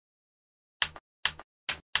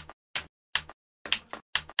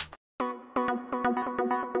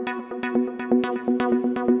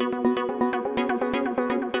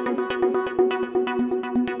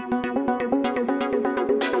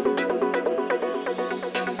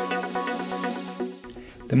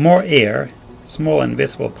The more air, small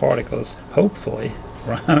invisible particles, hopefully,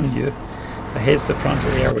 around you that hits the frontal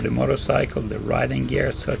air with the motorcycle, the riding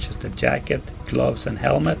gear such as the jacket, gloves and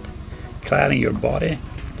helmet, cladding your body,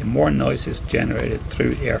 the more noise is generated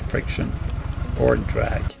through air friction or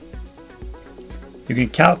drag. You can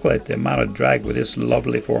calculate the amount of drag with this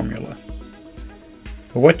lovely formula.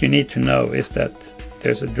 But what you need to know is that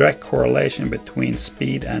there's a direct correlation between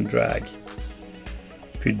speed and drag.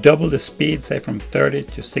 If you double the speed, say from 30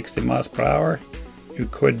 to 60 miles per hour, you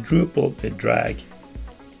quadruple the drag,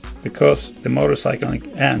 because the motorcycle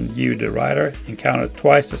and you, the rider, encounter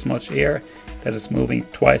twice as much air that is moving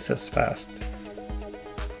twice as fast.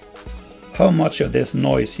 How much of this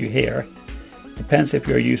noise you hear depends if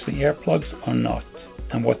you're using earplugs or not,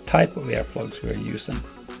 and what type of earplugs you're using.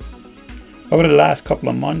 Over the last couple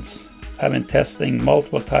of months, I've been testing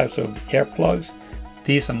multiple types of earplugs.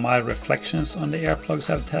 These are my reflections on the earplugs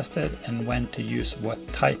I've tested and when to use what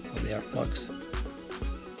type of earplugs.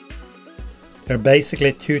 There are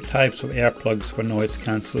basically two types of earplugs for noise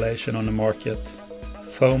cancellation on the market: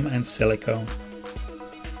 foam and silicone.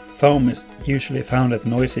 Foam is usually found at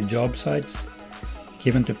noisy job sites,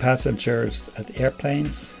 given to passengers at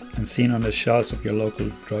airplanes and seen on the shelves of your local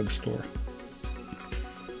drugstore.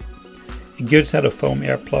 A good set of foam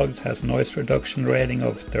earplugs has noise reduction rating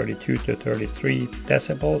of 32 to 33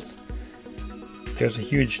 decibels. There's a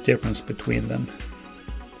huge difference between them.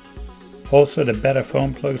 Also, the better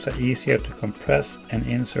foam plugs are easier to compress and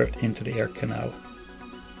insert into the air canal.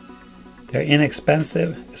 They're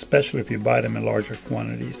inexpensive, especially if you buy them in larger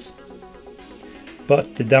quantities.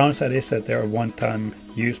 But the downside is that they're one-time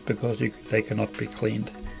use because they cannot be cleaned.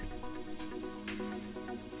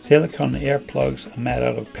 Silicone earplugs are made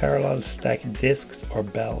out of parallel stacked discs or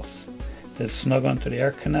bells that snug onto the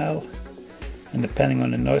air canal, and depending on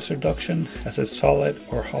the noise reduction, has a solid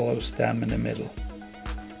or hollow stem in the middle.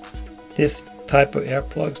 This type of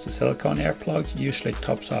earplugs, the silicone earplug, usually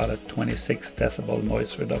tops out at 26 decibel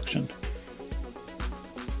noise reduction.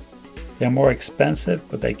 They are more expensive,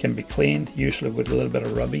 but they can be cleaned, usually with a little bit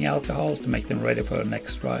of rubbing alcohol to make them ready for the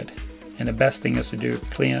next ride. And the best thing is to do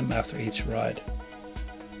clean them after each ride.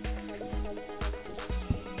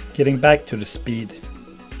 Getting back to the speed,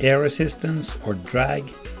 air resistance or drag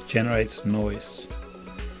generates noise.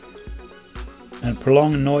 And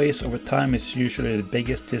prolonged noise over time is usually the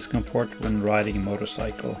biggest discomfort when riding a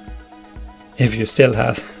motorcycle. If you still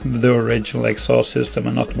have the original exhaust system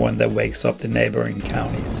and not one that wakes up the neighboring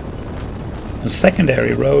counties. On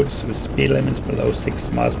secondary roads with speed limits below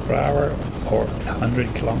 60 miles per hour or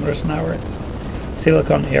 100 kilometers an hour,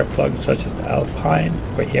 silicone earplugs such as the Alpine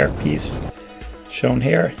or Earpiece shown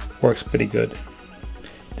here works pretty good.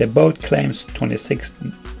 They both claims 26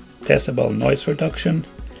 decibel noise reduction.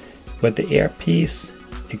 With the Earpiece,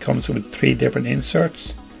 it comes with 3 different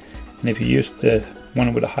inserts, and if you use the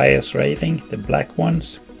one with the highest rating, the black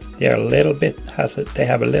ones, they have a little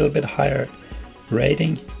bit higher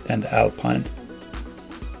rating than the Alpine.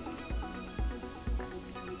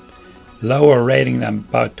 Lower rating than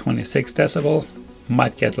about 26 decibel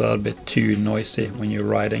might get a little bit too noisy when you're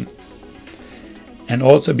riding. And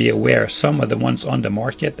also be aware, some of the ones on the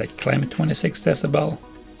market that claim 26 decibel,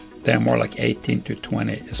 they're more like 18 to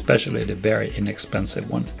 20, especially the very inexpensive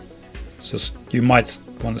one. So you might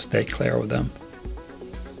want to stay clear of them.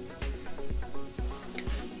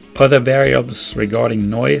 Other variables regarding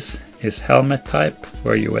noise is helmet type,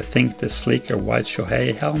 where you would think the sleeker white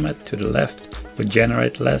Shohei helmet to the left would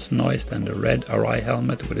generate less noise than the red Arai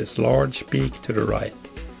helmet with its large beak to the right.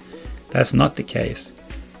 That's not the case.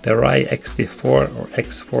 The Arai XT4 or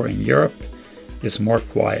X4 in Europe is more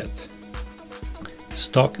quiet.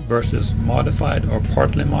 Stock versus modified or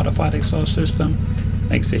partly modified exhaust system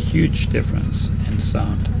makes a huge difference in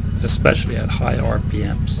sound, especially at high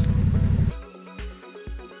RPMs.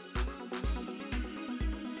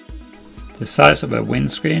 The size of a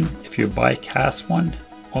windscreen, if your bike has one,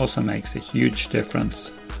 also makes a huge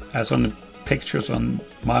difference. As on the pictures on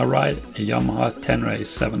my ride, a Yamaha Tenere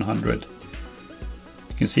 700.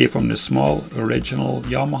 You can see from the small original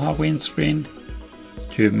Yamaha windscreen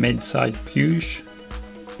to a mid-side Puge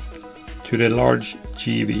to the large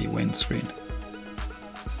GV windscreen.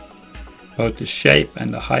 Both the shape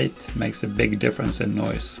and the height makes a big difference in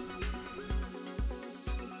noise.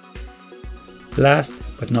 Last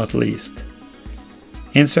but not least,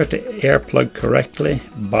 insert the earplug correctly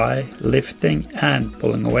by lifting and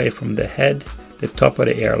pulling away from the head, the top of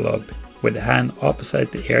the ear lobe, with the hand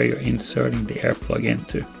opposite the area you're inserting the earplug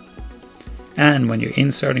into. And when you're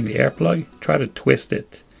inserting the earplug, try to twist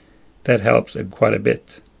it. That helps quite a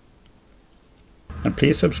bit. And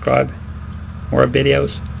please subscribe, more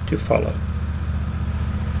videos to follow.